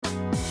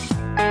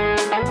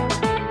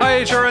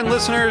HRN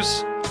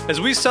listeners.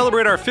 As we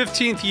celebrate our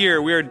 15th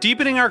year, we are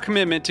deepening our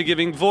commitment to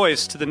giving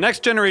voice to the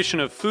next generation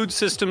of food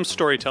systems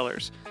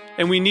storytellers,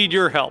 and we need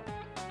your help.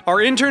 Our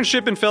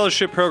internship and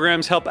fellowship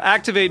programs help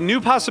activate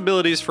new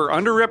possibilities for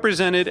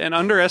underrepresented and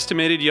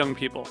underestimated young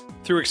people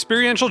through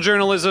experiential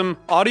journalism,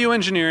 audio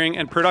engineering,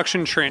 and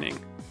production training.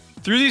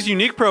 Through these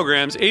unique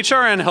programs,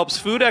 HRN helps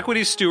food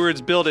equity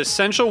stewards build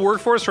essential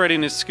workforce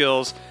readiness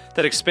skills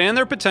that expand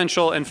their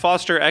potential and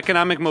foster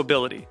economic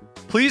mobility.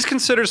 Please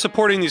consider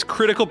supporting these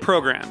critical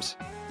programs.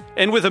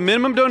 And with a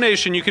minimum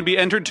donation, you can be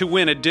entered to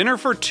win a dinner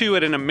for two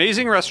at an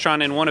amazing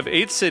restaurant in one of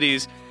 8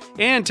 cities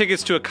and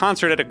tickets to a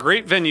concert at a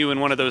great venue in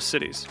one of those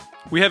cities.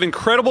 We have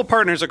incredible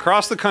partners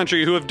across the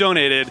country who have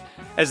donated,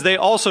 as they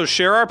also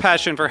share our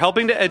passion for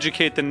helping to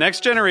educate the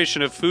next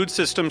generation of food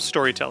systems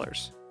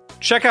storytellers.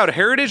 Check out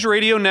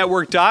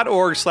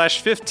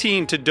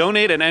heritageradionetwork.org/15 to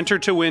donate and enter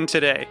to win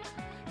today.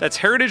 That's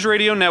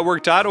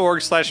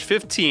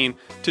heritageradionetwork.org/15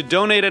 to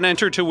donate and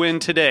enter to win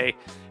today.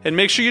 And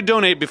make sure you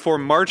donate before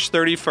March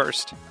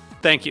 31st.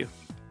 Thank you.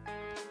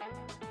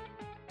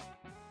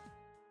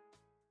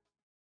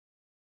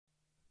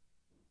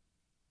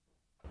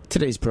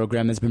 Today's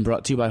program has been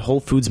brought to you by Whole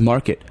Foods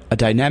Market, a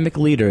dynamic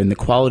leader in the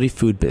quality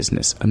food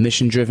business, a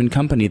mission-driven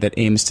company that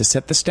aims to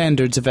set the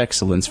standards of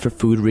excellence for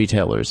food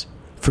retailers.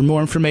 For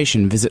more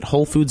information, visit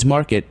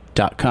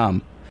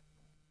WholeFoodsMarket.com.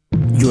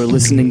 You're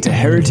listening to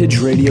Heritage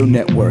Radio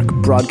Network,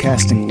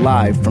 broadcasting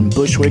live from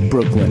Bushwick,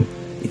 Brooklyn.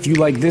 If you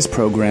like this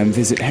program,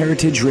 visit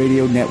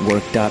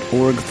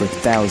heritageradionetwork.org for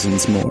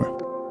thousands more.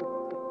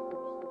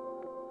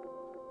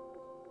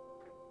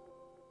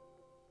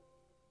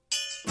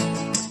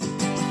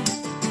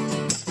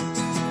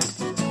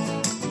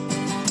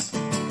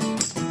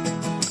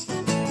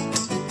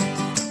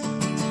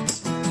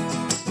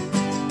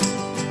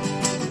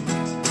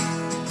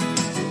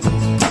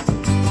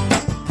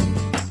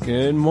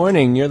 Good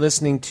morning. You're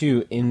listening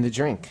to In the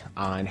Drink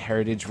on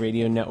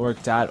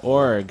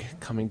heritageradionetwork.org,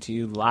 coming to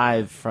you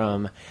live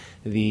from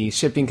the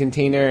shipping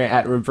container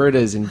at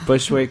Roberta's in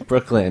Bushwick,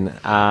 Brooklyn.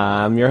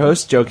 I'm your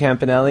host, Joe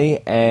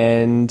Campanelli,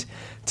 and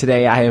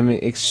today I am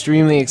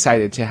extremely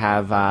excited to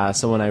have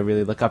someone I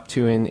really look up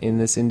to in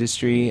this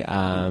industry.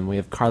 We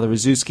have Carla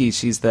Rzeszewski.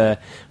 She's the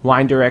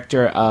wine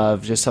director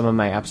of just some of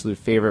my absolute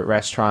favorite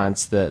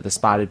restaurants, the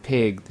Spotted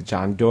Pig, the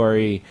John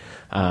Dory,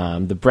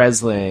 the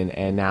Breslin,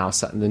 and now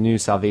the new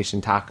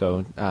Salvation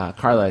Taco.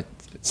 Carla,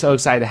 so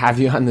excited to have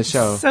you on the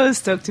show. So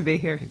stoked to be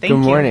here. Thank you. Good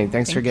morning.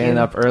 Thanks for getting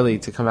up early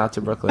to come out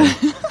to Brooklyn.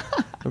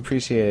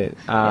 Appreciate it.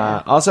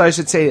 Also, I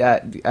should say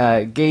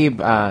Gabe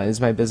is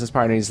my business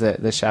partner. He's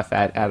the chef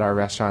at our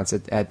restaurants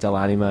at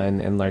Delanima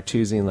and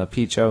Lartuzzi and La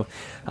Picho.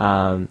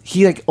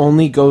 He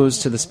only goes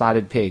to the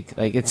Spotted Pig.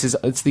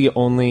 It's the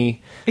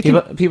only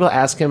people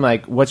ask him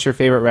what's your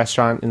favorite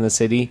restaurant in the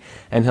city,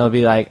 and he'll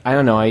be like, I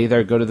don't know, I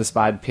either go to the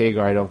Spotted Pig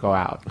or I don't go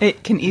out.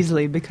 It can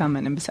easily become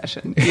an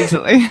obsession,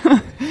 easily.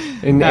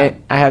 And I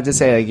have to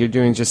say, you're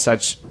doing just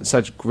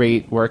such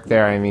great work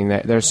there. I mean,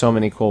 there's so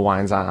many cool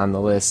wines on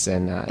the list,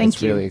 and it's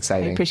really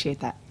exciting. I appreciate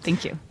that.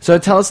 Thank you. So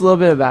tell us a little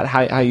bit about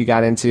how you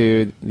got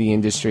into the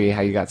industry,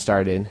 how you got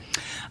started.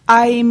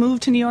 I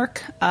moved to New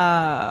York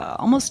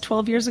almost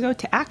 12 years ago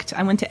to act.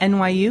 I went to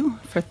NYU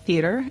for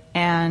theater,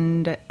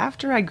 and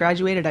after I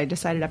graduated, I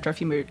decided after a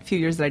few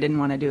years that I didn't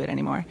want to do it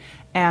anymore.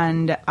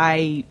 And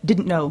I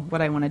didn't know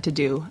what I wanted to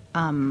do.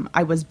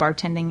 I was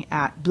bartending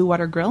at Blue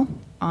Water Grill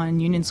on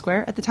Union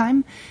Square at the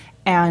time,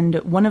 and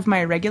one of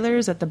my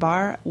regulars at the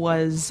bar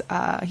was,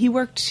 he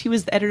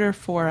was the editor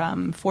for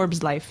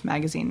Forbes Life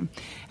magazine,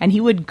 and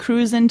he would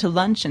cruise into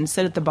lunch and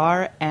sit at the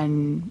bar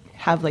and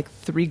have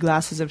 3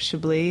 glasses of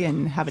Chablis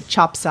and have a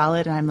chopped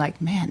salad, and I'm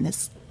like, man,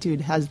 this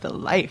dude has the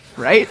life,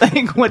 right?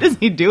 What is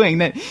he doing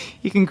that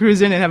he can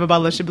cruise in and have a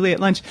bottle of Chablis at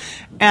lunch?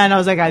 And I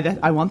was like,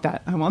 I want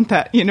that. I want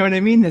that. You know what I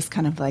mean? This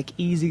kind of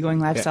easygoing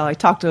lifestyle. Yeah. I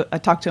talked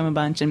to him a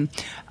bunch, and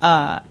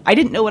I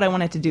didn't know what I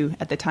wanted to do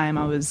at the time.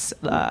 I was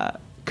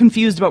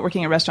confused about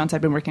working at restaurants. I've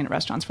been working at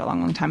restaurants for a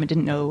long, long time. I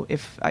didn't know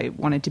if I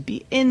wanted to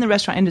be in the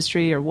restaurant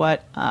industry or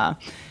what.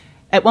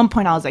 At one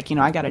point, I was like,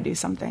 I got to do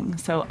something.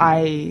 So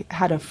I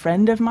had a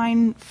friend of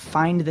mine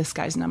find this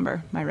guy's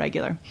number, my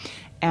regular.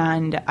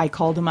 And I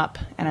called him up,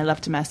 and I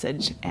left a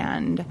message,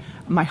 and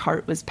my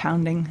heart was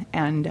pounding.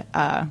 And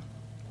I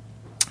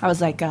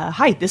was like,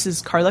 hi, this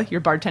is Carla, your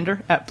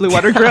bartender at Blue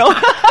Water Grill.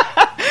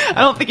 I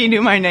don't think he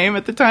knew my name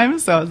at the time,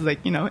 so I was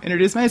like,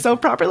 introduce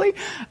myself properly.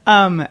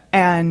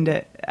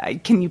 And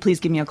can you please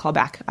give me a call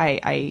back?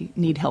 I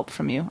need help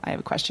from you. I have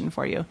a question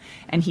for you.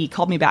 And he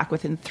called me back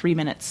within 3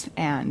 minutes,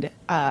 and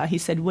he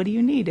said, what do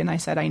you need? And I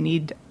said, I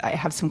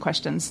have some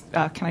questions.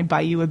 Can I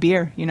buy you a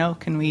beer?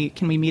 Can we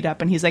meet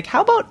up? And he's like,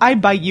 how about I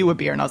buy you a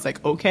beer? And I was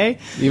like, okay.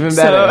 Even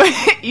better.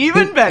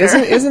 Even better.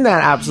 Isn't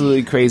that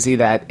absolutely crazy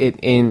that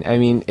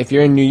if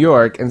you're in New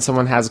York and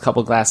someone has a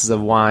couple glasses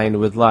of wine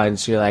with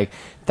lunch, you're like,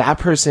 that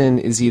person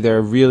is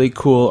either really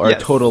cool or a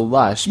total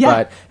lush. Yeah.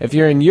 But if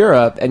you're in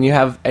Europe and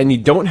you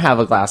don't have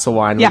a glass of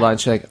wine with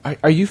lunch, you're like,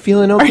 are you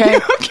feeling okay? Are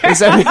you okay?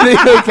 Is everything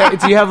okay?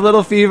 Do you have a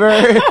little fever?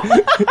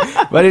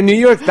 But in New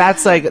York,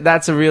 that's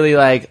a really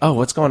like, oh,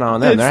 what's going on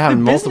there? They're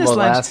having multiple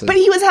glasses. But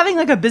he was having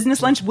like a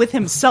business lunch with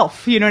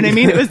himself. You know what I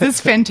mean? It was this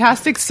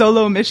fantastic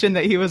solo mission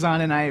that he was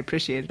on, and I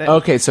appreciated it.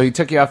 Okay, so he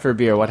took you out for a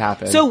beer. What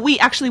happened? So we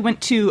actually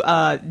went to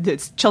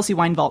the Chelsea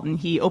Wine Vault, and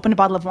he opened a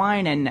bottle of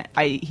wine, and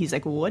he's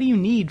like, well, what do you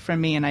need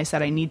from me? And I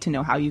said, I need to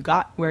know how you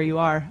got where you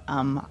are.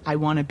 I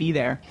want to be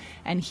there.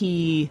 And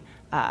he's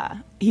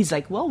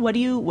like, well, what do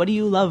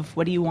you love?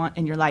 What do you want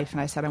in your life?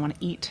 And I said, I want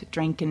to eat,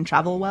 drink, and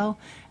travel well.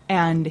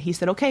 And he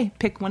said, okay,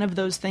 pick one of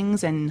those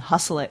things and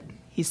hustle it.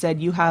 He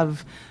said, you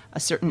have a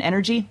certain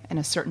energy and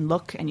a certain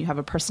look, and you have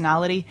a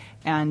personality,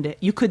 and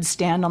you could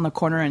stand on the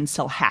corner and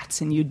sell hats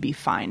and you'd be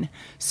fine.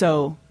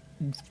 So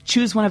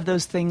choose one of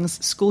those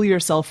things, school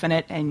yourself in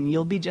it, and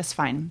you'll be just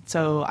fine.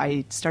 So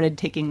I started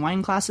taking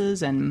wine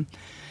classes and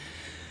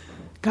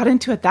got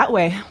into it that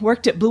way.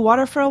 Worked at Blue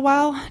Water for a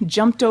while,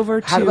 jumped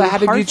over to How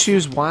did you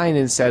choose wine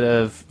instead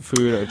of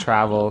food or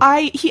travel?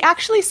 He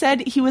actually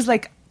said, he was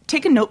like,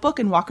 take a notebook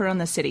and walk around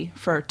the city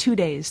for 2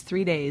 days,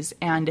 3 days,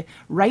 and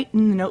write down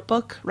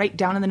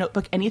in the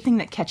notebook anything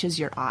that catches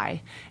your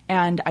eye.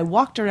 And I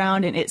walked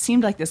around, and it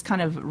seemed like this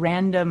kind of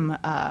random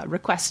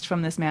request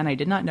from this man I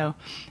did not know.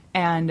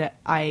 And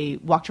I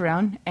walked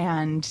around,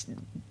 and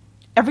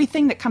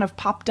everything that kind of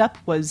popped up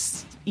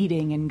was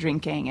eating and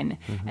drinking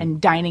and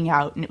dining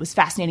out, and it was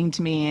fascinating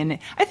to me. And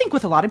I think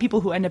with a lot of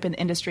people who end up in the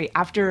industry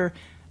after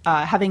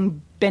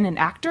having been an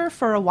actor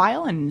for a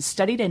while and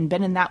studied and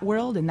been in that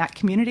world, in that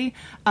community,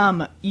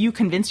 you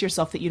convince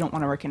yourself that you don't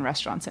want to work in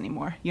restaurants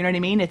anymore. You know what I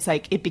mean? It's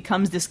like it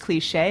becomes this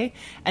cliche,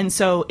 and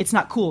so it's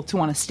not cool to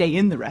want to stay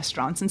in the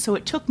restaurants. And so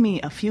it took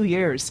me a few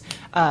years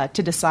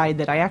to decide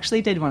that I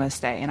actually did want to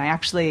stay. And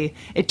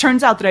it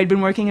turns out that I'd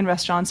been working in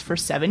restaurants for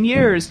 7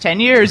 years, 10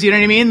 years, you know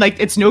what I mean? Like,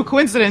 it's no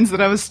coincidence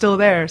that I was still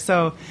there.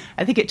 So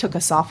I think it took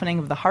a softening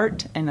of the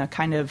heart and a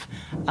kind of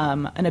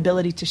an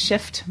ability to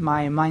shift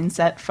my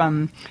mindset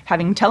from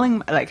having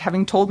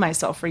told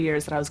myself for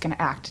years that I was going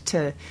to act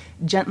to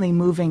gently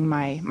moving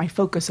my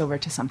focus over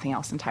to something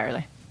else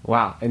entirely.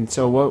 Wow. And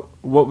so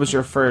what was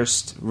your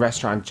first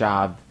restaurant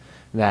job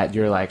that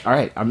you're like, all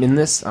right, I'm in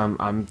this,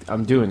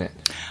 I'm doing it?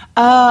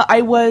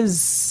 I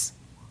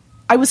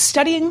was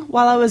studying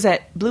while I was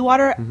at Blue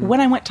Water.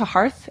 When I went to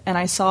Hearth and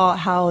I saw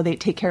how they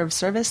take care of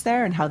service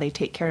there and how they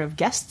take care of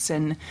guests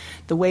and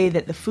the way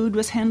that the food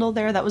was handled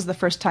there, that was the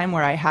first time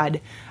where I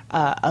had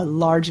a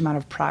large amount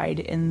of pride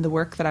in the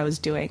work that I was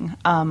doing.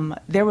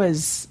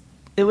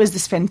 It was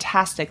this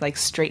fantastic, like,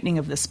 straightening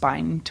of the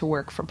spine to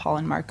work for Paul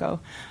and Marco.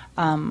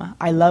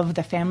 I love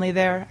the family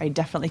there. I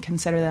definitely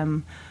consider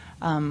them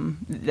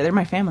they're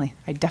my family.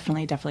 I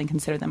definitely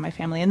consider them my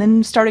family. And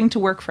then starting to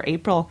work for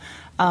April,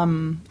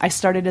 I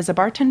started as a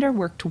bartender,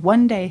 worked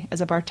 1 day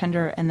as a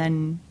bartender, and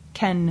then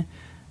Ken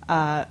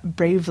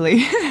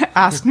bravely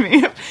asked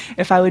me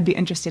if I would be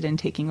interested in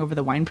taking over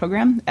the wine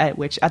program,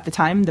 which at the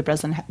time the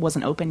Breslin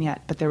wasn't open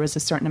yet, but there was a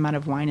certain amount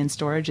of wine in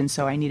storage, and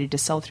so I needed to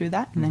sell through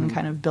that and then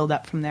kind of build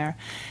up from there.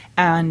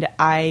 And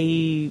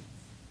I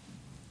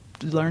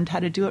learned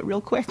how to do it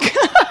real quick.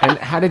 And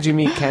how did you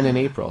meet Ken and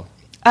April?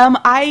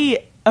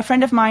 A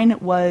friend of mine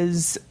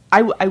was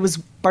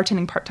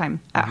bartending part-time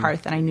at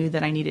Hearth, and I knew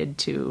that I needed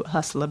to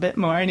hustle a bit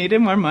more. I needed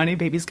more money.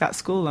 Baby's got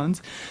school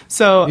loans.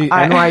 So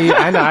NYU,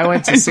 I know. I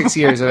went to 6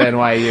 years of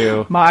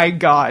NYU. My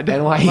God.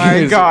 NYU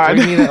My God.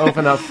 We need to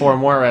open up 4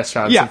 more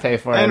restaurants to pay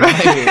for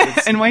NYU.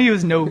 NYU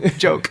is no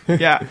joke.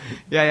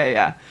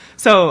 Yeah.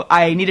 So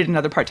I needed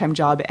another part-time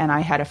job, and I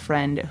had a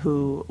friend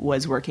who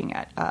was working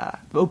at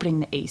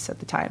opening the Ace at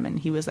the time, and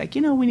he was like,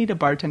 we need a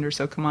bartender,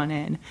 so come on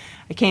in.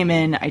 I came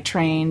in, I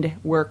trained,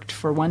 worked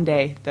for 1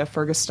 day, the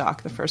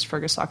first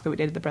Fergus stock that we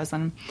did at the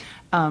Breslin,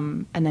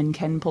 and then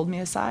Ken pulled me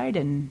aside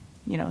and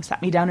sat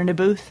me down in a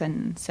booth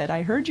and said,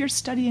 I heard you're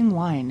studying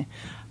wine.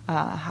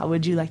 How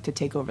would you like to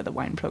take over the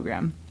wine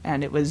program?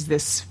 And it was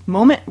this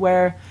moment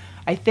where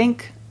I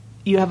think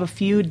you have a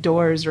few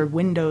doors or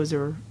windows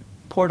or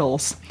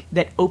portals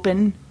that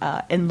open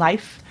in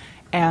life,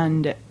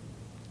 and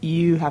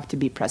you have to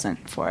be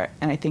present for it.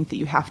 And I think that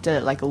you have to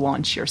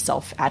launch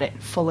yourself at it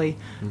fully.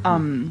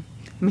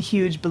 I'm a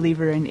huge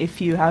believer in, if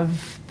you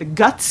have the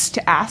guts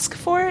to ask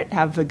for it,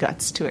 have the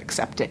guts to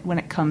accept it when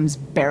it comes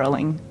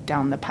barreling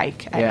down the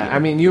pike at you. I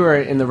mean, you were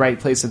in the right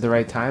place at the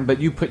right time, but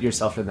you put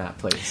yourself in that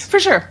place. For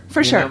sure.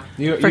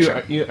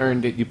 You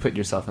earned it. You put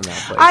yourself in that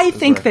place. I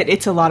think that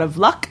it's a lot of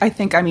luck.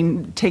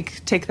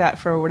 Take that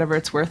for whatever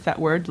it's worth, that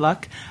word,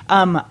 luck.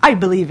 I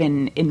believe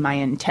in my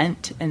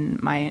intent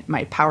and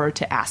my power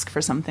to ask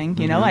for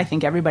something. I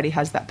think everybody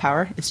has that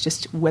power. It's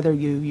just whether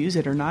you use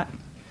it or not.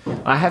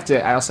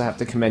 I also have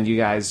to commend you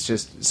guys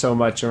just so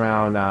much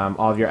around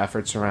all of your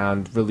efforts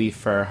around relief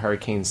for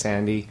Hurricane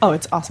Sandy. Oh,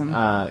 it's awesome.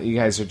 You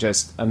guys are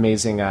just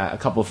amazing. A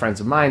couple of friends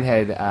of mine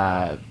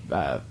had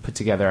put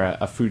together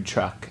a food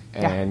truck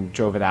and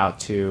drove it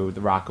out to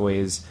the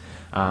Rockaways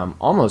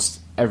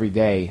almost every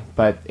day.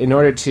 But in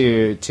order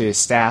to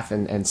staff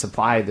and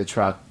supply the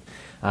truck,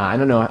 I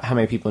don't know how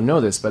many people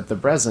know this, but the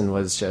Breslin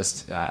was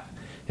just...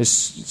 is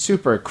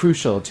super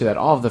crucial to that.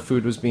 All of the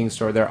food was being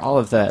stored there. All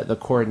of the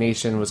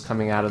coordination was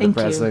coming out of the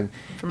Breslin.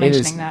 Thank you for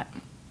mentioning that.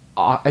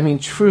 I mean,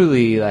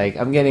 truly, like,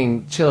 I'm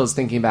getting chills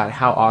thinking about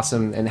how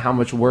awesome and how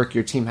much work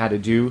your team had to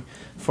do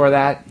for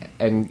that.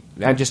 And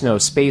I just know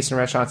space in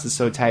restaurants is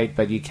so tight,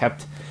 but you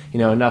kept,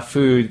 enough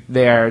food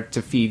there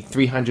to feed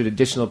 300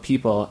 additional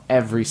people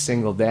every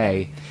single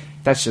day.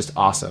 That's just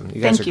awesome. You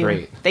guys are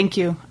great. Thank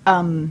you.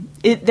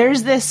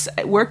 There's this,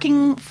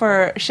 working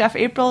for Chef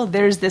April,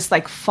 there's this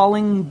like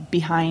falling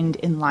behind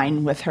in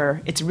line with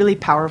her. It's really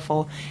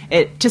powerful.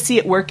 To see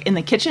it work in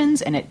the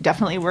kitchens, and it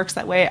definitely works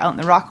that way out in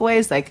the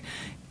Rockaways, like,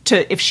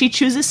 if she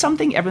chooses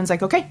something, everyone's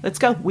like, okay, let's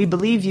go. We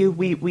believe you.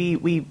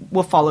 We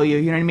will follow you.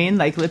 You know what I mean?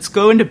 Like, let's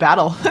go into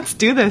battle. Let's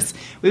do this.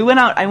 I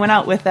went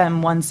out with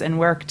them once and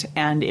worked,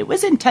 and it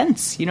was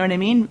intense. You know what I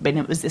mean? But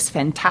it was this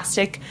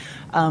fantastic,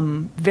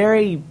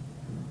 very,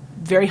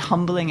 very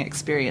humbling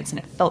experience, and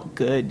it felt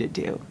good to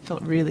do. It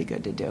felt really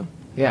good to do.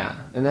 Yeah,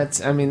 and that's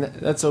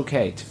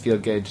okay to feel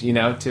good, feel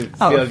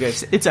good.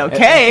 It's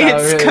okay.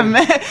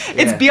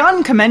 It's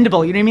beyond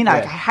commendable. You know what I mean? Yeah.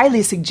 I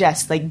highly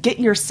suggest, like, get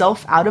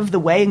yourself out of the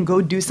way and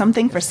go do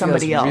something for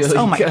somebody else. Really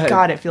oh my good.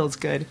 God, it feels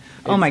good.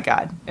 Oh my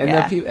God.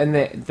 And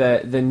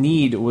the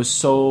need was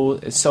so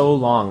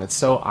long. It's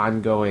so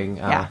ongoing.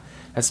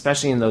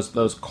 Especially in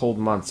those cold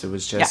months, it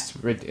was just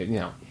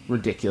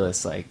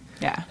ridiculous. Like.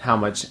 Yeah. How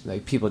much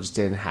people just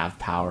didn't have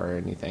power or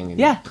anything. And,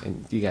 yeah.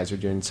 And you guys were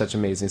doing such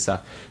amazing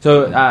stuff.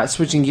 So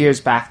switching gears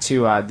back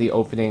to the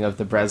opening of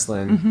the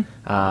Breslin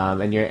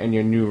and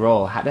your new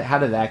role, how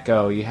did that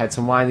go? You had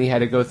some wine that you had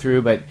to go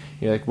through, but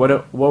you're like,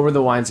 what were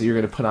the wines that you were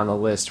going to put on the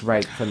list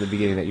right from the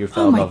beginning that you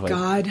fell in love with? Oh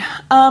my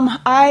God.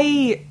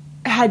 I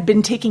had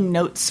been taking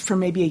notes for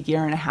maybe a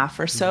year and a half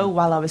or so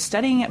while I was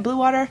studying at Blue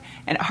Water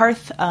and at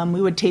Hearth.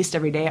 We would taste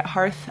every day at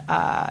Hearth,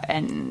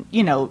 and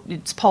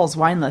it's Paul's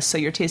wine list, so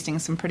you're tasting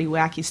some pretty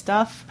wacky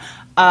stuff.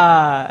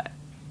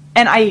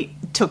 And I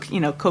took,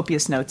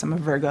 copious notes. I'm a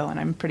Virgo, and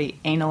I'm pretty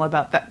anal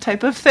about that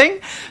type of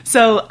thing.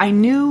 So I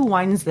knew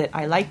wines that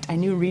I liked. I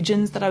knew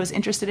regions that I was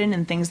interested in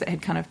and things that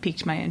had kind of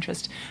piqued my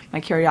interest,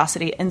 my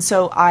curiosity. And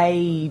so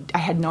I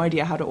had no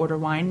idea how to order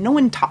wine. No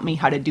one taught me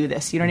how to do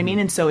this. You know what I mean?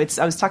 And so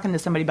I was talking to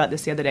somebody about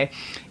this the other day.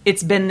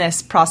 It's been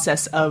this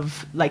process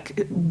of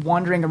like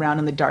wandering around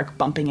in the dark,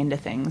 bumping into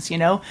things,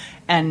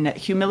 and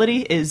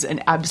humility is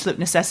an absolute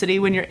necessity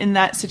when you're in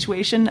that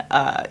situation.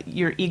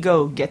 Your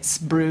ego gets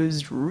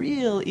bruised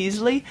real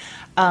easily.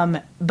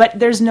 But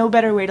there's no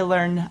better way to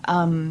learn.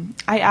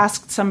 I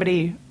asked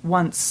somebody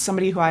once,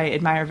 somebody who I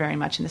admire very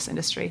much in this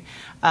industry,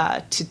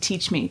 to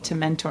teach me, to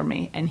mentor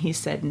me. And he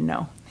said,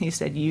 no. He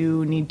said,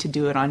 you need to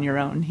do it on your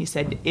own. He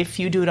said, if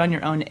you do it on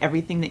your own,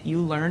 everything that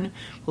you learn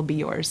will be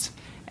yours.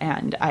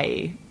 And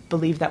I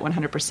believe that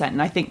 100%.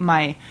 And I think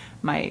my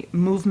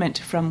movement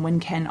from when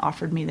Ken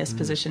offered me this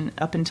position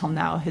up until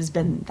now has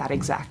been that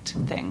exact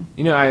thing.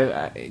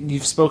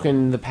 You've spoken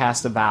in the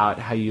past about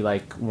how you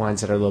like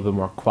wines that are a little bit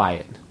more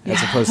quiet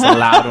as opposed to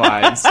loud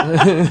wines.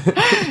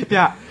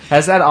 Yeah.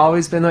 Has that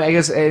always been, I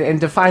guess,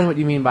 and define what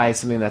you mean by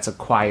something that's a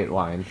quiet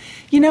wine?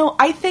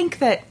 I think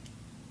that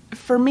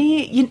for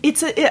me,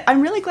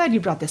 I'm really glad you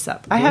brought this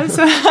up. I have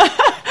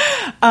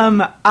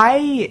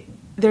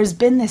there's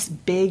been this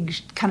big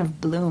kind of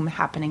bloom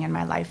happening in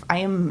my life. I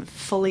am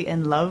fully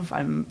in love.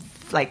 I'm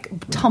like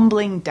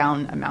tumbling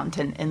down a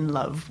mountain in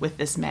love with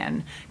this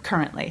man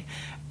currently.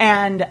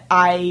 And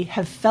I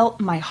have felt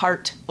my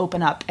heart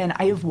open up, and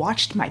I have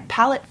watched my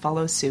palate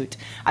follow suit.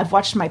 I've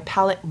watched my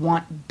palate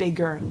want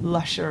bigger,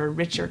 lusher,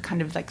 richer,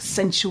 kind of like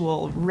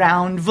sensual,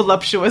 round,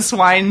 voluptuous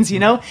wines,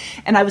 And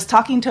I was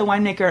talking to a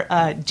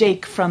winemaker,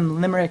 Jake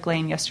from Limerick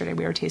Lane yesterday.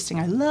 We were tasting.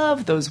 I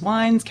love those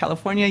wines.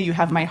 California, you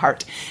have my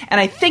heart.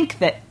 And I think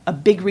that a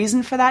big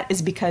reason for that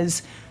is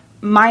because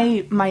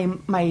my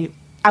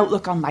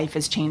outlook on life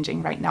is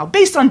changing right now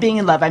based on being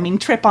in love. I mean,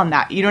 trip on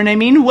that. You know what I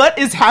mean? What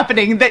is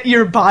happening that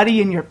your body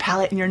and your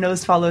palate and your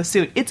nose follow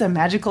suit? It's a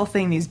magical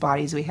thing, these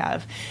bodies we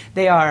have.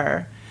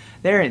 They're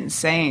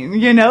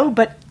insane,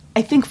 But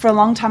I think for a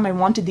long time I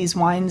wanted these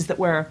wines that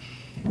were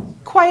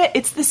quiet.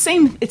 It's the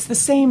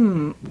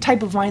same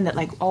type of wine that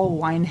like all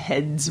wine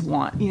heads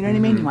want. You know what I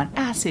mean? You want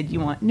acid, you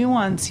want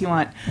nuance, you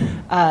want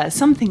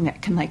something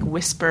that can like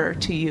whisper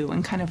to you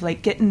and kind of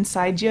like get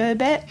inside you a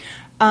bit.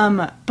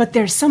 But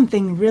there's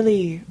something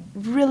really,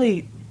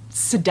 really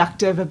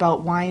seductive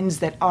about wines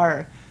that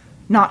are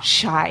not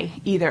shy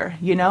either,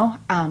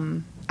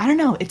 I don't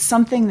know. It's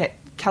something that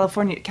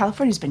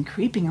California's been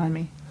creeping on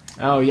me.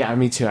 Oh, yeah,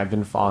 me too. I've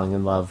been falling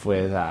in love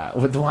with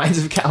the wines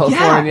of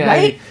California. Yeah,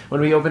 right?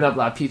 When we opened up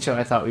La Picho,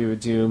 I thought we would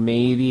do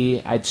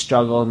maybe I'd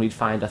struggle and we'd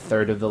find a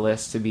third of the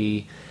list to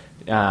be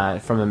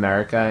from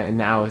America, and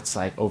now it's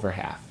like over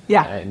half.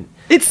 Yeah,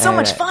 it's so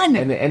much fun.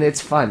 And it's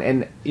fun.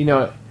 And,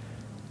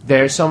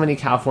 there's so many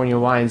California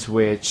wines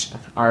which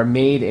are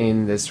made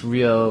in this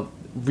real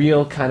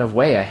kind of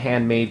way, a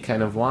handmade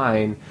kind of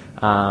wine,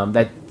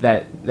 that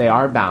they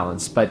are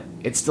balanced, but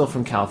it's still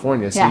from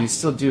California, so you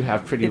still do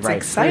have pretty ripe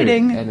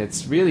exciting fruit, and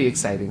it's really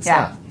exciting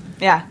stuff.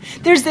 Yeah.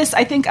 There's this,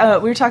 I think, I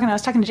was talking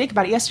to Jake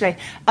about it yesterday,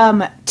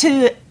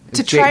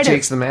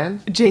 Jake's the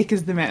man? Jake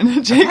is the man. I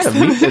gotta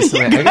meet this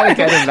man. I gotta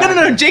get him back.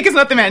 No. Jake is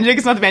not the man. Jake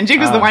was the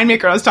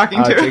winemaker I was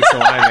talking to. Jake's the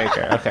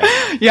winemaker.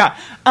 Okay. Yeah.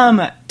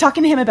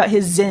 Talking to him about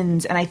his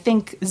zins, and I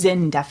think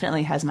zin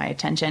definitely has my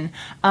attention.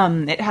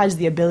 It has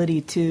the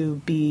ability to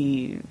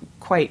be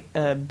quite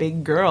a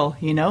big girl,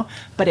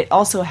 but it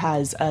also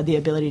has the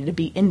ability to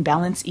be in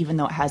balance, even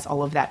though it has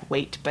all of that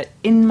weight. But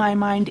in my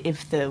mind,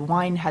 if the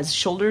wine has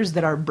shoulders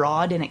that are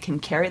broad and it can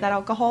carry that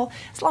alcohol,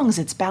 as long as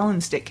it's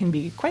balanced, it can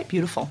be quite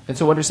beautiful. And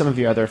so what are some of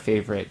your other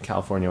favorite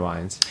California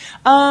wines?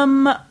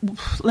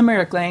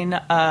 Limerick Lane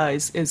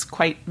is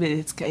quite,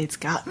 it's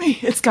got me.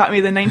 It's got me.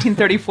 The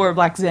 1934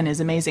 Black Zin is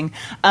amazing.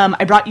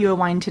 I brought you a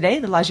wine today,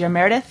 the Lagier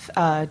Meredith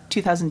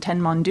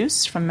 2010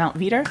 Mondeuse from Mount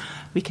Veeder.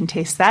 We can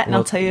taste that, and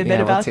I'll tell you a bit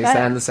about that. We'll taste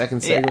that in the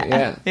second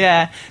segment,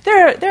 yeah.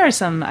 There are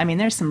some,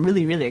 there's some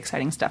really, really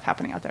exciting stuff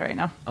happening out there right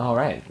now. All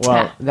right.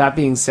 Well, that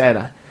being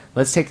said,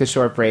 let's take a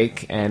short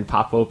break and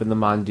pop open the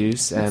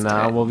Mondeuse,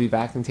 and we'll be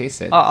back and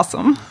taste it.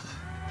 Awesome.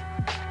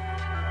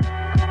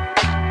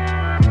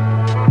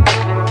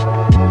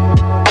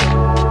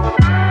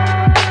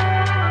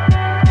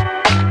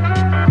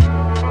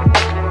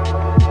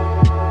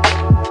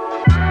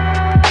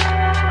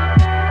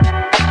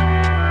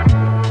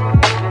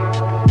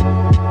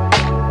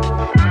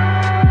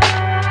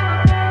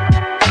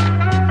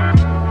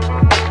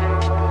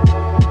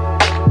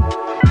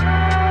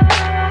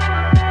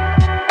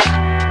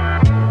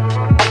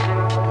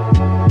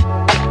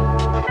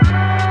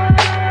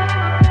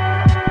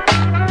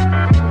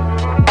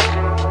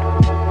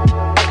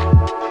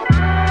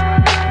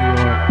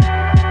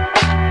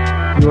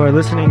 You are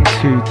listening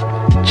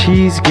to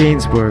Cheese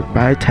Gainsbourg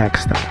by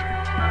Taxstar.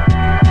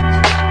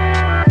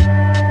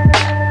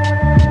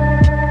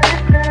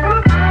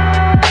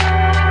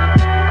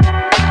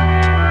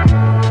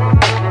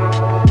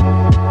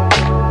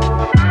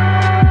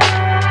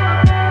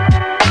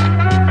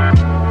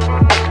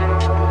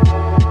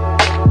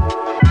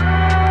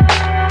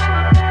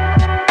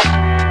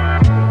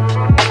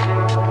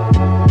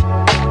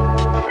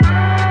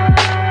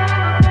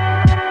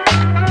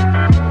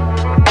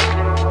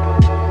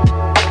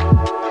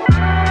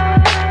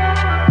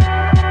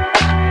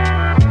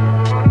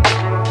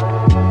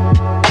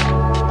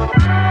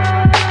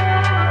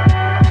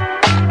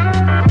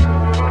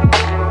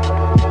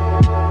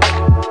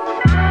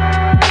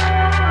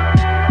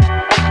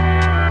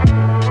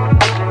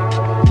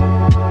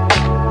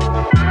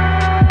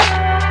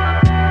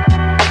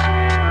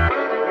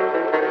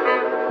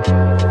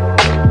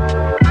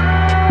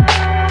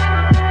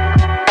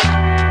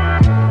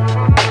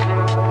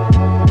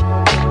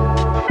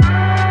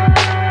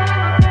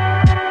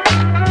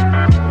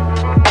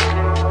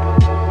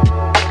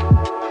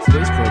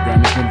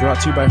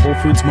 To you by Whole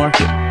Foods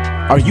Market.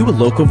 Are you a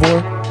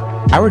locavore?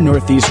 Our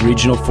Northeast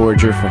Regional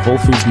Forager for Whole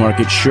Foods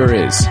Market sure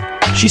is.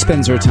 She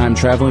spends her time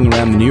traveling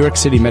around the New York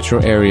City metro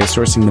area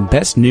sourcing the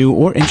best new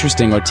or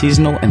interesting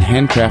artisanal and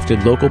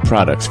handcrafted local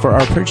products for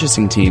our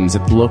purchasing teams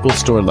at the local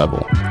store level.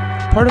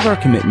 Part of our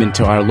commitment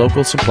to our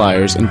local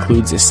suppliers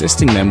includes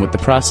assisting them with the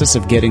process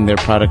of getting their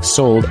products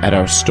sold at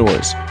our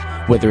stores.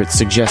 Whether it's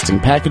suggesting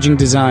packaging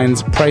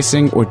designs,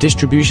 pricing, or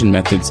distribution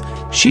methods,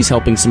 she's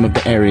helping some of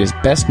the area's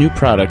best new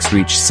products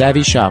reach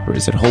savvy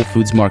shoppers at Whole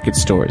Foods Market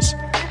stores.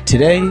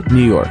 Today,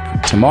 New York.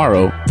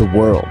 Tomorrow, the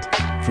world.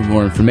 For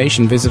more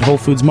information, visit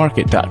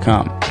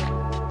WholeFoodsMarket.com.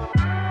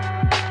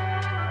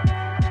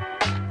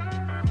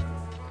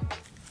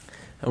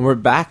 And we're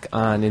back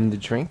on In the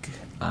Drink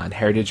on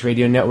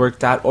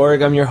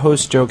heritageradionetwork.org. I'm your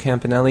host, Joe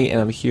Campanelli, and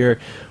I'm here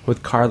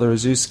with Carla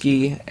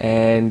Rzeszewski,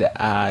 and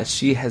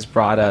she has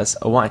brought us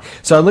a wine.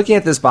 So I'm looking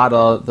at this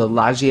bottle, the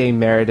Lagier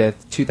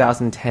Meredith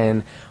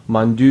 2010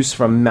 Mondeuse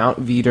from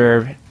Mount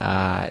Veeder,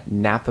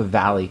 Napa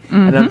Valley. Mm-hmm.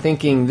 And I'm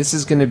thinking this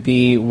is going to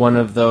be one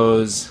of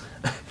those,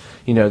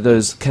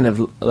 those kind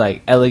of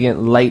like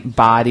elegant,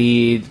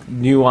 light-bodied,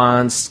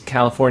 nuanced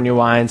California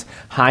wines,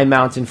 high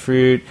mountain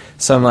fruit,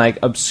 some like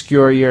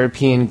obscure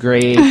European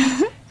grape.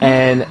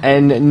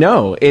 And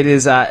no, it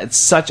is it's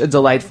such a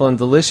delightful and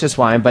delicious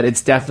wine, but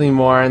it's definitely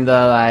more in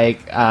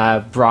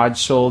the broad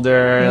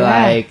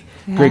shoulder,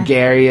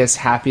 gregarious,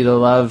 happy to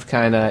love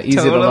kind of, easy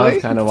to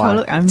love kind of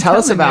wine. Tell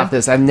us about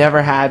this. I've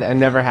never had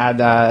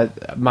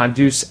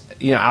Mondeuse,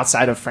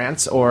 outside of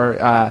France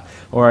or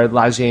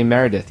Lagier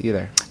Meredith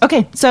either.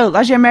 Okay, so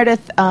Lagier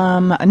Meredith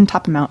on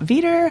top of Mount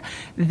Veeder,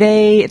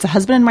 it's a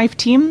husband and wife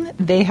team.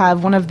 They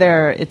have one of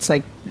their, it's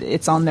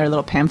on their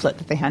little pamphlet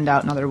that they hand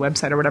out on their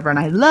website or whatever, and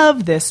I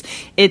love this.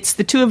 It's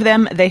the two of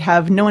them. They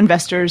have no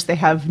investors. They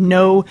have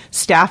no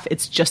staff.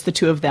 It's just the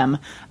two of them.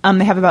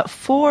 They have about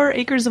 4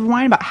 acres of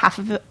wine, about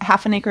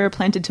half an acre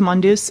planted to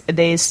Mondeuse.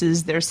 This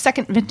is their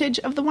second vintage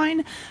of the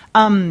wine.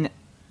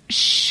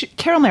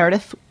 Carol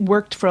Meredith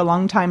worked for a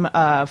long time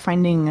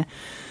finding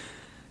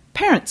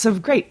parents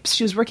of grapes.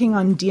 She was working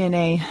on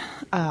DNA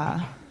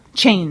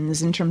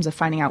chains in terms of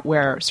finding out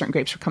where certain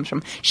grapes comes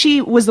from.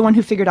 She was the one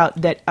who figured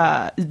out that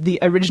the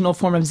original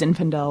form of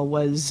Zinfandel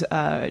was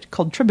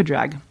called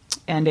Tribodrag,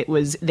 and it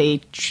was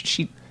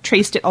she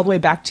traced it all the way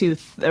back to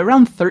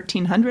around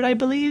 1300, I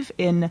believe,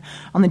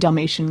 on the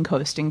Dalmatian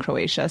coast in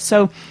Croatia.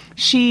 So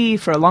she,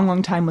 for a long,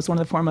 long time, was one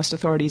of the foremost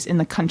authorities in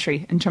the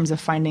country in terms of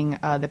finding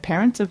the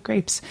parents of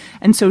grapes.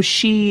 And so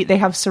they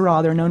have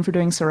Syrah. They're known for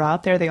doing Syrah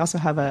up there. They also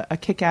have a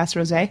kick-ass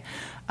rosé.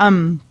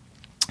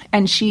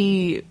 And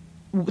she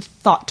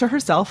thought to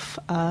herself,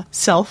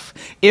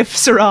 if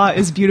Syrah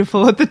is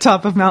beautiful at the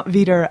top of Mount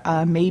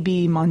Veeder,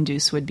 maybe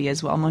Mondouse would be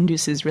as well.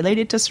 Mondouse is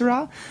related to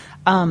Syrah.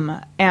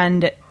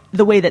 And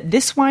the way that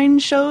this wine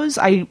shows,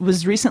 I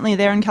was recently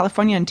there in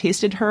California and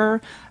tasted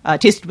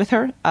with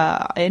her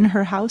in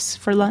her house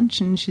for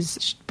lunch. And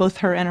both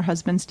her and her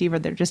husband, Steve,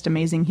 they're just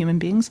amazing human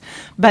beings.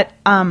 But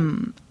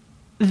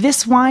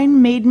this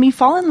wine made me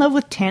fall in love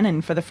with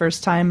tannin for the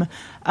first time.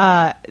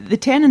 The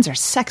tannins are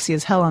sexy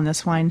as hell on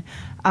this wine.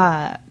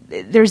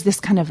 There's this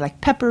kind of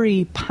like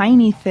peppery,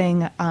 piney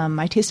thing.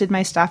 I tasted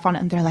my staff on it,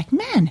 and they're like,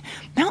 man,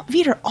 Mount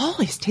Veeder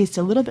always tastes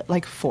a little bit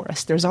like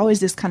forest. There's always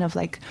this kind of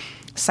like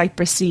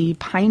cypressy,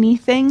 piney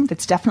thing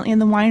that's definitely in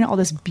the wine. All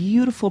this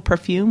beautiful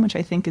perfume, which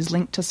I think is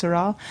linked to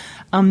Syrah.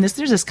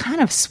 There's this kind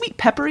of sweet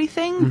peppery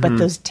thing, but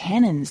those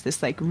tannins,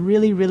 this like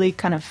really, really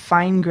kind of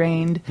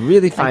fine-grained.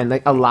 Really fine,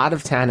 like a lot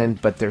of tannin,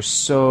 but they're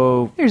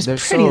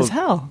pretty as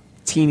hell.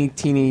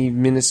 Teeny,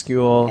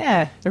 minuscule.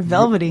 Yeah, they're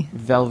velvety.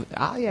 Yeah,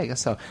 I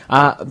guess so.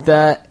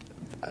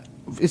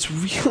 It's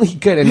really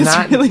good. And it's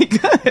really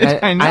good.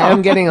 I know. I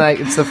am getting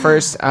it's the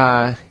first.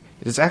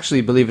 It's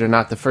actually, believe it or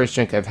not, the first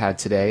drink I've had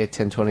today at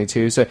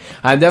 10:22. So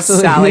I'm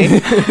definitely Sally.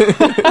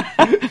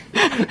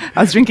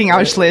 I was drinking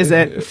Auschwitz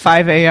at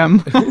 5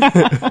 a.m.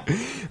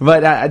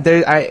 But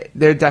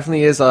there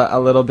definitely is a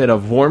little bit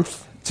of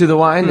warmth to the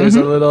wine. There's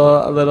a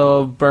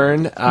little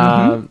burn,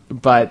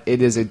 but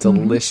it is a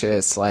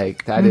delicious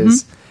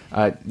is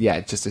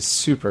just a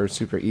super,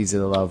 super easy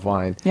to love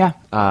wine. Yeah,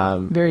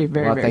 very,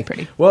 very, very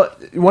pretty. Well,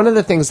 one of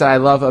the things that I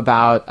love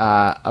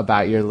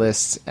about your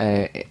list,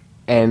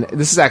 and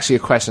this is actually a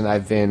question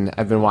I've been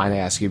wanting to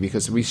ask you,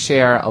 because we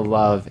share a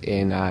love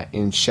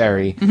in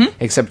sherry,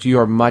 except you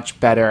are much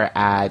better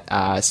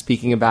at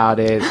speaking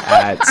about it,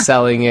 at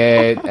selling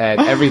it, at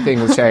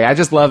everything with sherry. I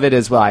just love it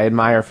as well. I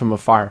admire from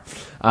afar.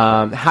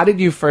 How did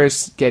you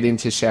first get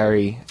into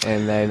sherry?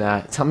 And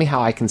then tell me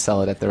how I can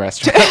sell it at the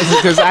restaurant,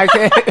 because I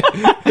can't.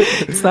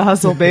 It's the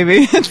hustle,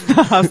 baby. It's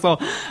the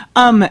hustle.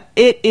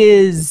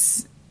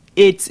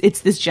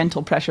 It's this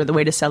gentle pressure. The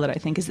way to sell it, I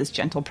think, is this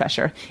gentle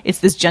pressure. It's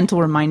this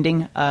gentle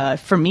reminding,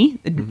 for me,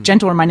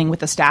 gentle reminding with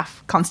the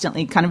staff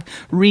constantly kind of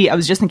I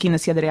was just thinking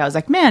this the other day. I was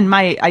like, man,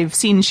 I've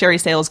seen sherry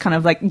sales kind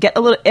of like get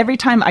a little, every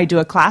time I do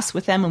a class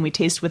with them and we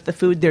taste with the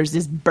food, there's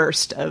this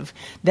burst of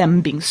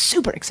them being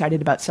super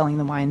excited about selling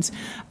the wines.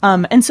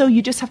 And so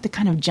you just have to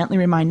kind of gently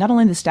remind not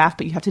only the staff,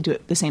 but you have to do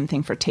the same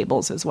thing for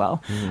tables as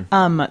well.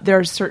 There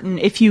are certain,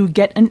 if you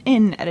get an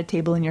in at a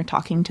table and you're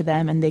talking to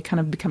them and they kind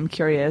of become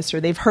curious,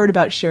 or they've heard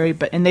about sherry,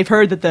 and they've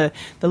heard that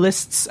the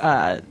lists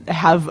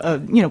have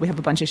we have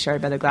a bunch of sherry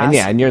by the glass.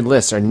 And your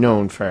lists are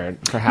known for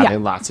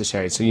having lots of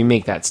sherry. So you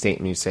make that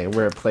statement. You say,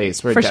 we're a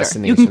place, we're a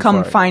destination. You can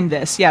come find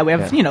this. Yeah, we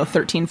have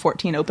 13,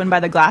 14 open by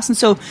the glass. And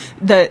so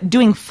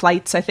doing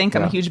flights, I think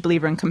I'm a huge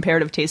believer in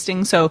comparative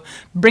tasting. So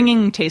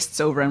bringing tastes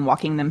over and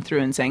walking them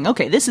through and saying,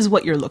 okay, this is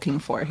what you're looking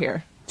for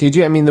here. Did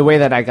you? I mean, the way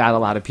that I got a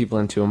lot of people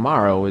into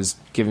Amaro was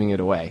giving it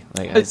away.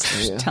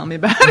 Tell me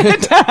about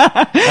it.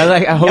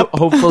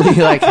 Hopefully,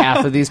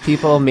 half of these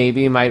people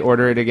maybe might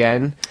order it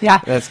again. Yeah,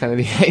 that's kind of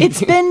the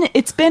idea.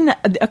 It's been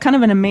a kind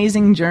of an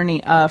amazing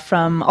journey.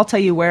 I'll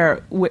tell you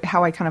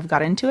how I kind of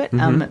got into it.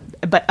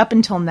 But up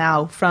until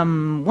now,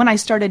 from when I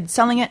started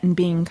selling it and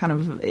being kind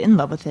of in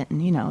love with it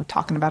and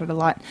talking about it a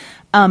lot,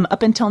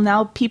 up until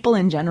now, people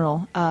in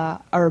general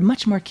are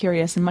much more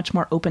curious and much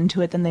more open to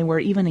it than they were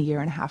even a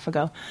year and a half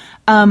ago.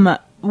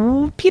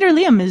 Peter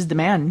Liam is the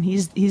man.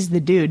 He's the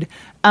dude.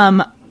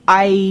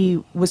 I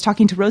was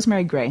talking to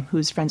Rosemary Gray,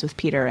 who's friends with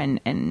Peter,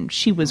 and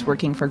she was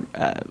working for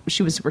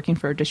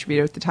a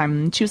distributor at the time.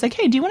 And she was like,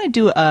 "Hey, do you want to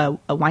do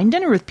a wine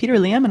dinner with Peter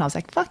Liam?" And I was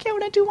like, "Fuck yeah, I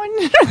want to do wine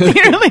dinner with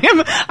Peter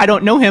Liam." I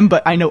don't know him,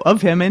 but I know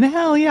of him, and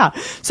hell yeah.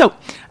 So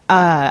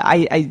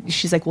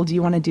she's like, well, do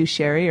you want to do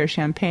sherry or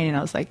champagne? And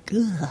I was like,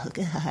 oh,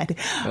 God.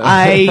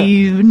 I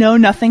know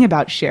nothing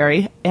about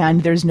sherry,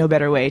 and there's no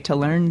better way to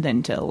learn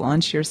than to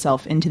launch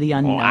yourself into the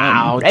unknown.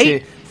 Wow.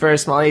 Right? For a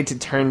small aid to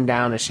turn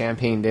down a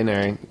champagne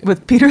dinner.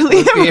 With Peter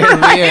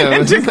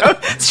Liam. To go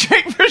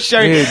straight for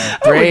sherry. Dude,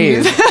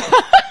 brave.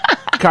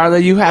 Carla,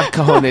 you have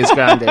cojones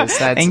grandes.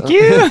 Thank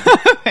you.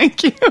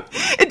 Thank you.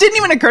 It didn't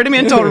even occur to me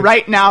until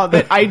right now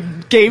that I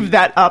gave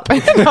that up.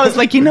 And I was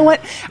like, you know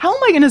what? How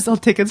am I going to sell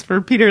tickets for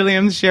Peter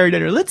Liam's sherry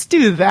dinner? Let's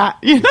do that.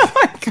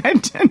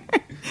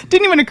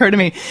 Didn't even occur to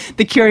me.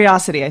 The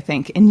curiosity, I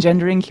think,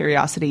 engendering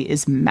curiosity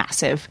is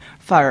massive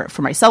for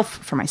myself,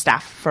 for my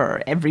staff,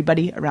 for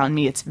everybody around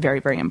me. It's very,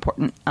 very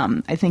important.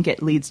 I think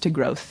it leads to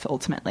growth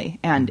ultimately.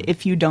 And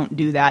if you don't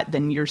do that,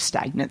 then you're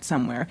stagnant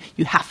somewhere.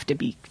 You have to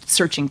be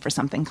searching for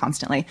something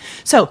constantly.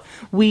 So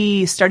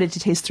we started to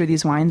taste through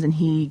these wines, and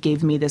he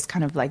gave me this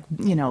kind of like,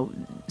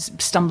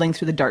 stumbling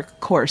through the dark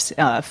course,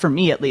 for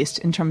me at least,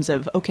 in terms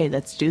of, okay,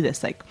 let's do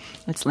this. Like,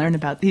 let's learn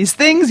about these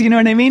things. You know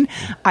what I mean?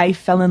 I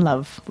fell in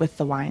love with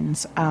the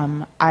wines.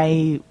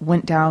 I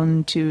went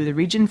down to the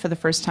region for the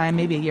first time,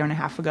 maybe a year and a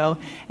half ago,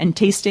 and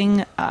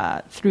tasting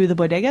through the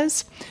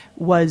bodegas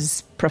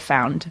was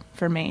profound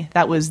for me.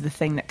 That was the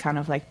thing that kind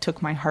of like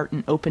took my heart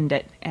and opened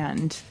it.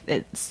 And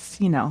it's,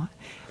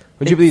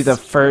 Would you believe the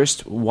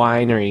first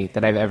winery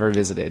that I've ever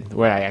visited,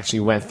 where I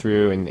actually went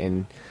through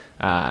and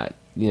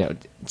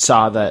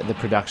saw the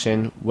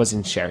production, was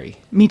in Sherry?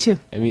 Me too.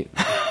 I mean,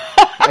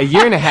 a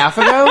year and a half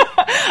ago?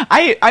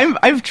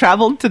 I've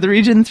traveled to the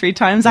region 3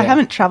 times. Yeah. I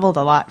haven't traveled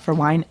a lot for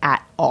wine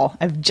at all.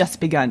 I've just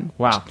begun.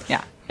 Wow.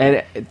 Yeah.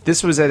 And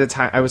this was at a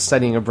time I was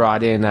studying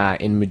abroad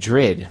in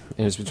Madrid.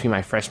 It was between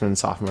my freshman and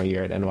sophomore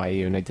year at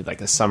NYU, and I did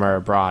like a summer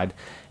abroad.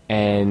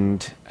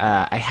 And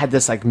I had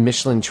this like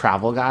Michelin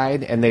travel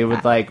guide, and they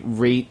would like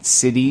rate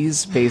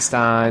cities based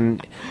on,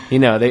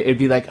 it'd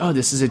be like, oh,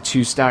 this is a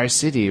 2-star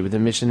city with a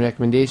Michelin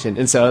recommendation.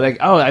 And so like,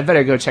 oh, I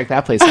better go check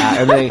that place out.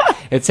 And then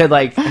it said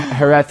like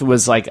Jerez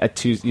was like a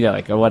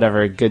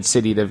good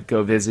city to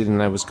go visit.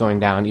 And I was going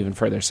down even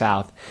further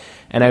south,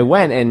 and I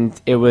went,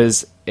 and it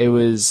was,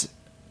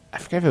 I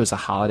forget if it was a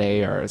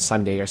holiday or a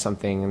Sunday or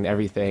something, and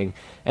everything.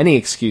 Any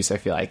excuse, I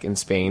feel like, in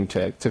Spain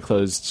to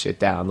close shit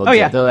down.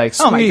 They're like,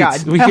 sweet, oh my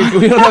God. we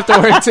don't have to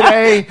work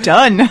today.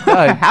 Done.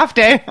 Half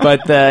day.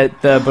 But the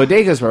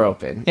bodegas were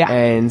open. Yeah.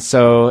 And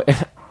so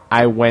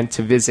I went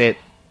to visit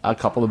a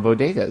couple of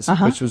bodegas,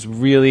 which was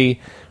really,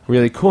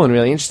 really cool and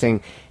really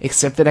interesting,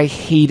 except that I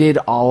hated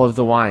all of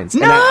the wines.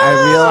 No! And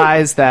I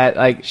realized that,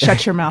 like...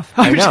 Shut your mouth.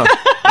 I know.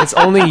 It's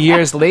only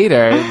years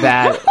later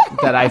that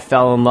I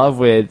fell in love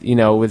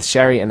with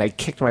sherry, and I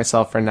kicked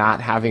myself for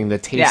not having the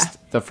taste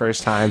the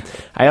first time.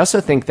 I also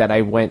think that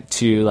I went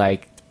to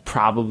like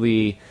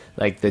probably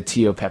like the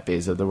Tio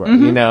Pepes of the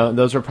world.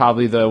 Those were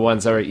probably the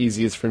ones that were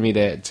easiest for me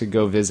to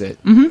go visit.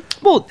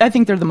 Mm-hmm. Well, I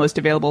think they're the most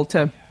available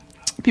to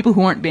people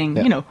who aren't being,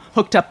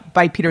 hooked up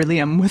by Peter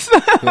Liam with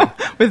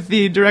with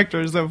the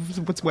directors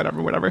of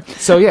whatever.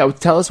 So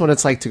tell us what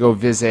it's like to go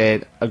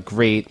visit a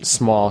great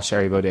small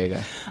sherry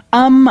bodega.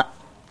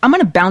 I'm going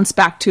to bounce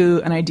back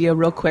to an idea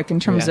real quick in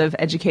terms of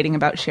educating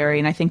about sherry,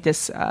 and I think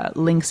this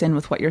links in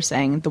with what you're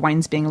saying, the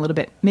wines being a little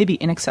bit maybe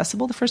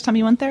inaccessible the first time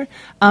you went there.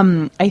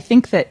 I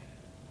think that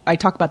I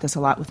talk about this a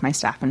lot with my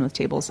staff and with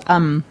tables.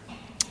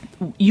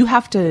 You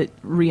have to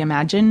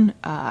reimagine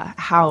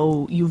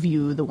how you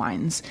view the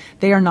wines.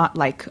 They are not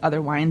like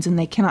other wines, and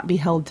they cannot be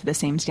held to the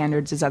same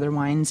standards as other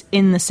wines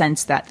in the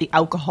sense that the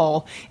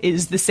alcohol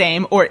is the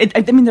same.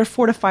 They're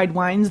fortified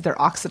wines. They're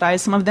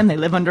oxidized. Some of them, they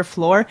live under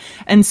floor.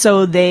 And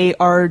so they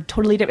are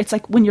totally different. It's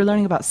like when you're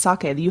learning about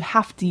sake, you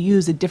have to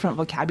use a different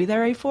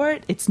vocabulary for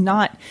it. It's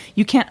not,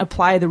 you can't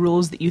apply the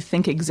rules that you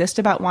think exist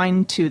about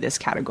wine to this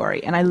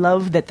category. And I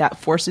love that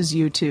forces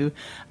you to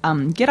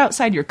get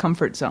outside your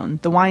comfort zone.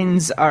 The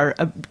wines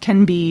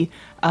can be,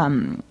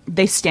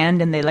 they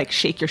stand and they like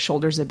shake your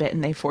shoulders a bit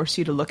and they force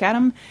you to look at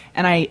them.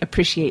 And I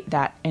appreciate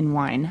that in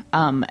wine.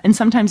 And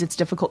sometimes it's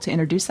difficult to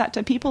introduce that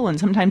to people. And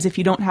sometimes if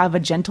you don't have a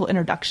gentle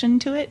introduction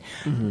to it,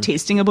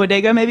 tasting a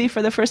bodega maybe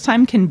for the first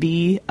time can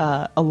be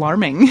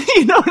alarming.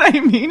 You know what I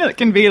mean? It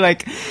can be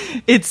like,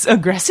 it's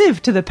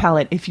aggressive to the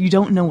palate if you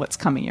don't know what's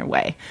coming your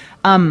way.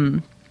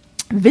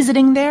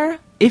 Visiting there,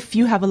 if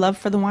you have a love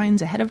for the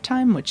wines ahead of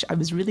time, which I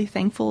was really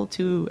thankful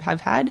to have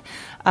had,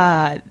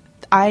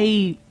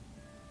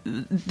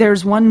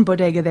 there's one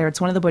bodega there. It's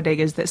one of the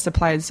bodegas that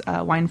supplies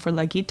wine for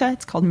La Guita.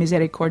 It's called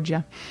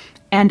Misericordia.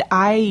 And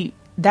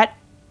that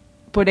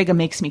bodega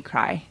makes me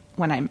cry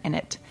when I'm in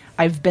it.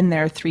 I've been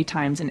there 3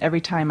 times, and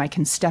every time I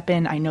can step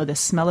in, I know the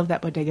smell of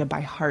that bodega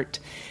by heart.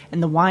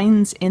 And the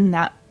wines in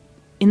that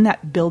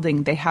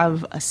building, they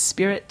have a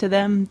spirit to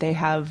them. They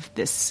have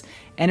this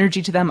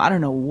energy to them. I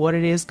don't know what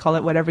it is. Call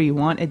it whatever you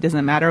want. It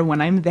doesn't matter. When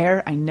I'm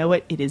there, I know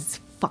it. It is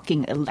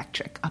fucking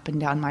electric up and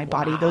down my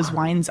body. Wow. Those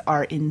wines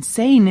are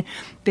insane.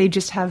 They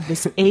just have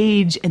this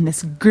age and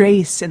this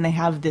grace, and they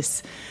have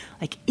this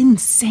like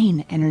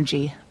insane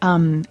energy.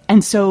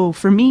 And so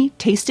for me,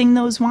 tasting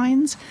those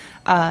wines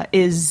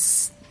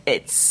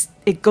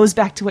it goes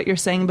back to what you're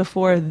saying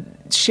before.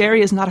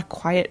 Sherry is not a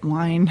quiet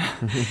wine.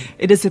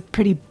 It is a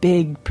pretty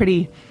big,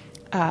 pretty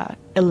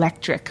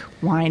electric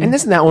wine. And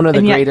isn't that one of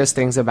the greatest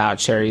things about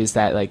sherry is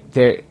that like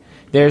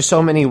there's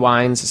so many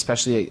wines,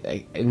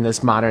 especially in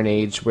this modern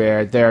age,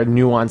 where there are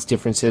nuanced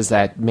differences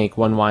that make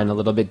one wine a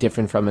little bit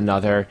different from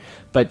another.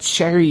 But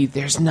sherry,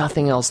 there's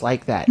nothing else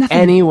like that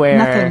anywhere.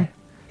 Nothing.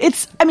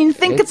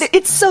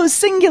 It's so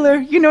singular.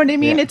 You know what I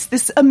mean? Yeah. It's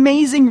this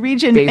amazing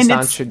region, based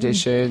on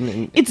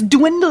tradition. It's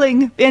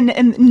dwindling,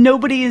 and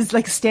nobody is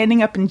like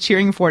standing up and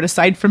cheering for it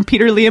aside from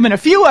Peter Liam and a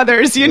few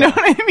others. You know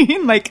what I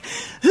mean? Like,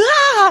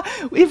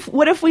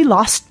 what if we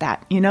lost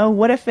that? You know,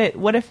 what if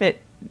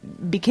it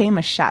became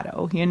a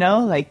shadow, you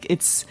know? Like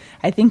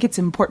I think it's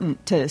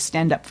important to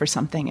stand up for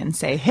something and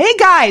say, hey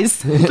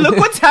guys, look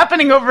what's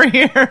happening over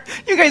here.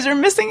 You guys are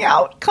missing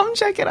out. Come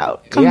check it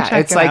out.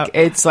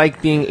 It's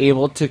like being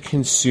able to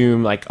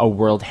consume like a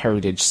World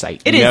Heritage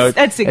site. It is.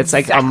 That's exactly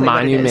it's like a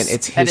monument.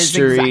 It's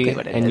history,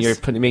 and you're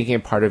making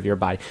it part of your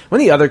body.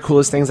 One of the other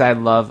coolest things I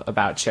love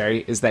about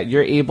Cherry is that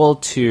you're able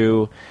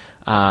to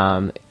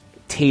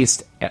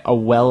taste a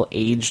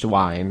well-aged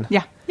wine.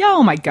 Yeah. Yeah.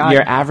 Oh my God.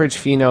 Your average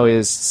Fino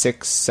is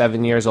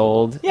 6-7 years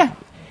old. Yeah.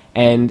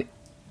 And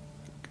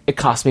it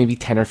costs maybe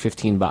 $10 or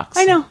 $15.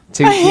 I know.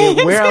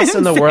 Where else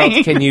in the world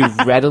can you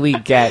readily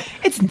get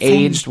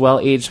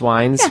well-aged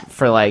wines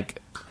for like?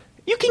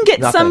 You can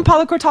get some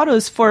Palo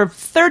Cortados for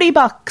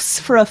 $30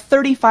 for a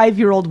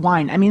 35-year-old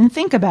wine. I mean,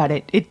 think about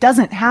it. It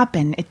doesn't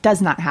happen. It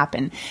does not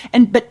happen.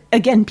 But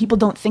again, people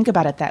don't think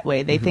about it that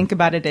way. They think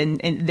about it, and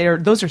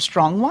those are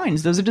strong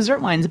wines. Those are dessert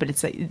wines, but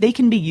they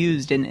can be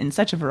used in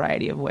such a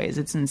variety of ways.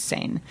 It's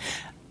insane.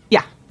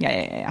 Yeah.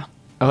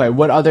 Okay,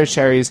 what other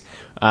cherries?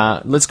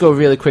 Let's go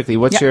really quickly.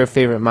 What's your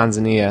favorite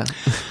manzanilla?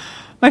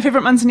 My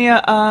favorite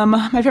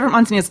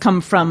manzanillas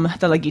come from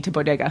the Laguita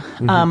Bodega.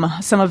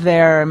 Some of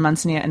their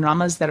manzanilla and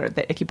ramas that are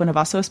the Equipo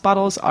Navassos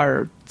bottles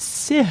are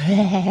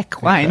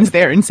sick wines.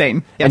 They're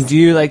insane. Yes. And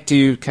do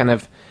you kind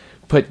of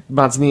put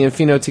manzanilla and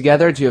Fino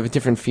together? Or do you have a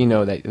different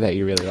Fino that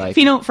you really like?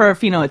 For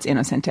Fino, it's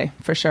Inocente,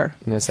 for sure.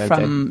 Inocente.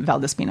 From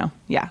Valdespino,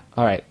 yeah.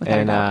 All right.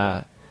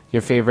 And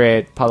your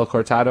favorite Palo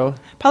Cortado?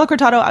 Palo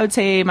Cortado, I would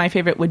say my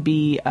favorite would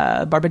be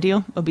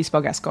Barbadillo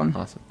Obispo Gascon.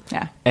 Awesome.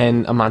 Yeah.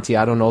 And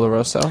Amontillado and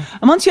Oloroso?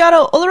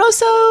 Amontillado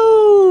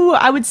Oloroso,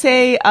 I would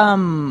say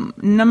the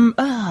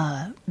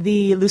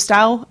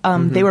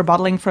Lustau. They were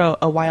bottling for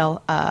a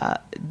while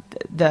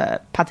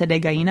the Pata de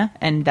Gallina,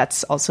 and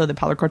that's also the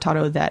Palo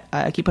Cortado that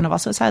Equipo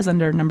Navassos has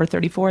under number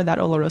 34. That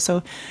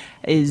Oloroso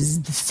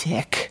is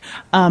sick.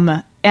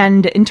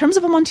 And in terms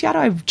of Amontillado,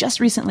 I've just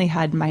recently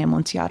had my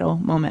Amontillado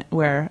moment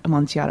where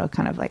Amontillado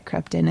kind of like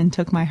crept in and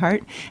took my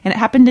heart. And it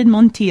happened in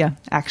Montilla,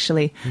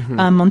 actually.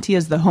 Montilla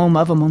is the home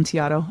of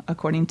Amontillado,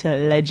 according to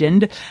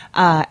legend.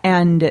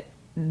 And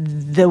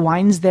the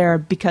wines there,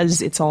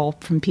 because it's all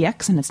from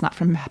PX and it's not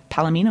from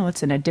Palomino,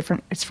 it's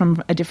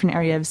from a different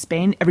area of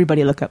Spain.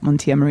 Everybody look up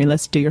Montilla, Marie.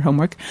 Let's do your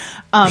homework.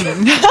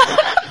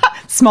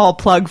 Small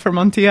plug for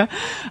Montilla.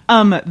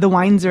 The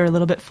wines are a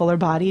little bit fuller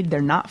bodied.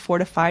 They're not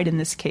fortified in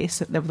this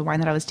case, the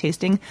wine that I was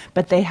tasting,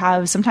 but they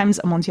have, sometimes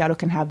Amontillado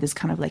can have this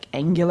kind of like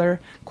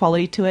angular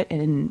quality to it.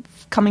 And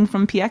coming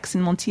from PX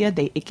and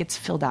Montilla, it gets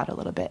filled out a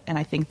little bit. And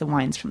I think the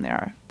wines from there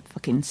are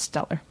fucking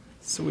stellar.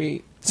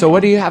 Sweet. So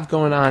what do you have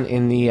going on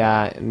in the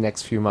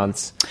next few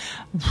months?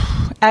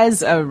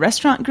 As a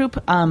restaurant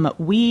group,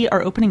 we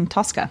are opening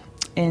Tosca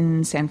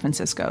in San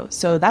Francisco.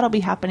 So that'll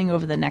be happening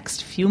over the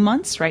next few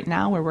months. Right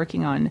now, we're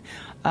working on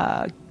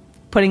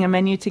putting a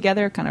menu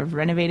together, kind of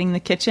renovating the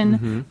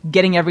kitchen,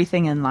 getting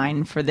everything in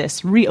line for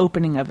this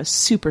reopening of a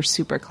super,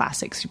 super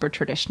classic, super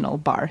traditional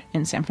bar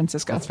in San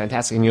Francisco. That's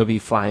fantastic. And you'll be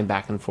flying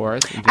back and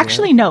forth?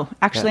 Actually, no.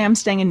 Actually, I'm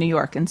staying in New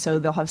York, and so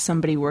they'll have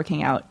somebody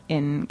working out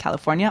in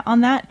California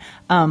on that.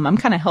 I'm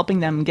kind of helping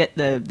them get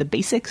the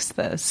basics,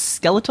 the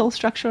skeletal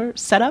structure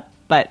set up,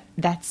 but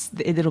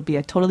it'll be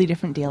a totally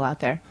different deal out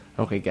there.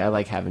 Okay, I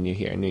like having you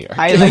here in New York.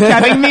 I like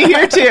having me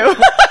here, too.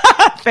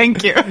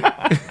 Thank you.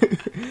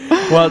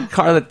 Well,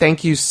 Carla,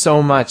 thank you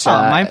so much. Oh,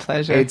 my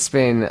pleasure.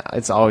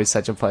 It's always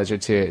such a pleasure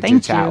to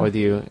chat with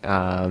you.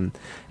 And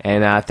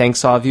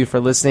thanks to all of you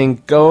for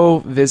listening. Go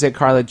visit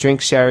Carla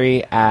Drink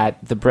Sherry at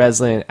the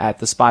Breslin at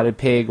the Spotted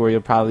Pig, where you'll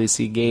probably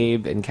see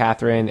Gabe and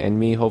Catherine and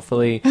me,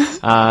 hopefully.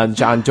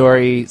 John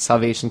Dory,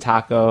 Salvation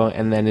Taco,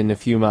 and then in a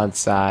few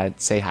months,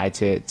 say hi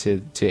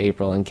to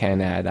April and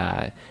Ken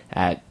at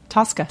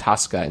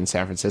Tosca in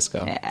San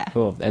Francisco. Yeah,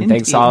 cool. And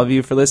thanks to all of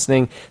you for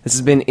listening. This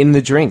has been In the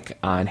Drink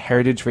on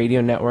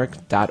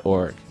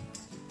heritageradionetwork.org.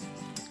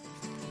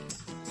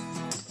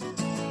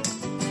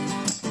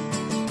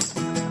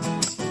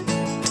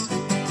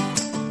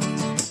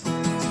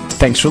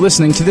 Thanks for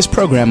listening to this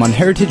program on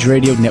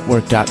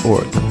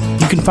heritageradionetwork.org.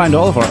 You can find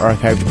all of our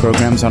archived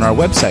programs on our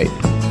website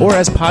or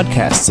as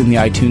podcasts in the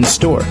iTunes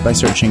Store by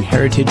searching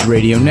Heritage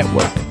Radio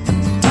Network.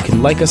 You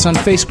can like us on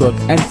Facebook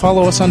and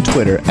follow us on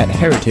Twitter at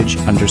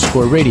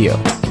 @heritage_radio.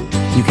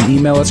 You can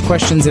email us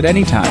questions at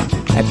any time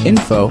at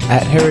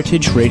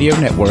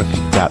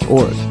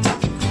info@heritageradionetwork.org.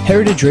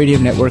 Heritage Radio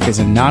Network is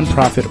a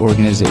non-profit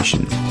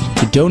organization.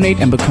 To donate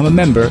and become a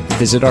member,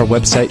 visit our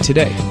website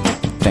today.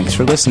 Thanks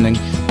for listening.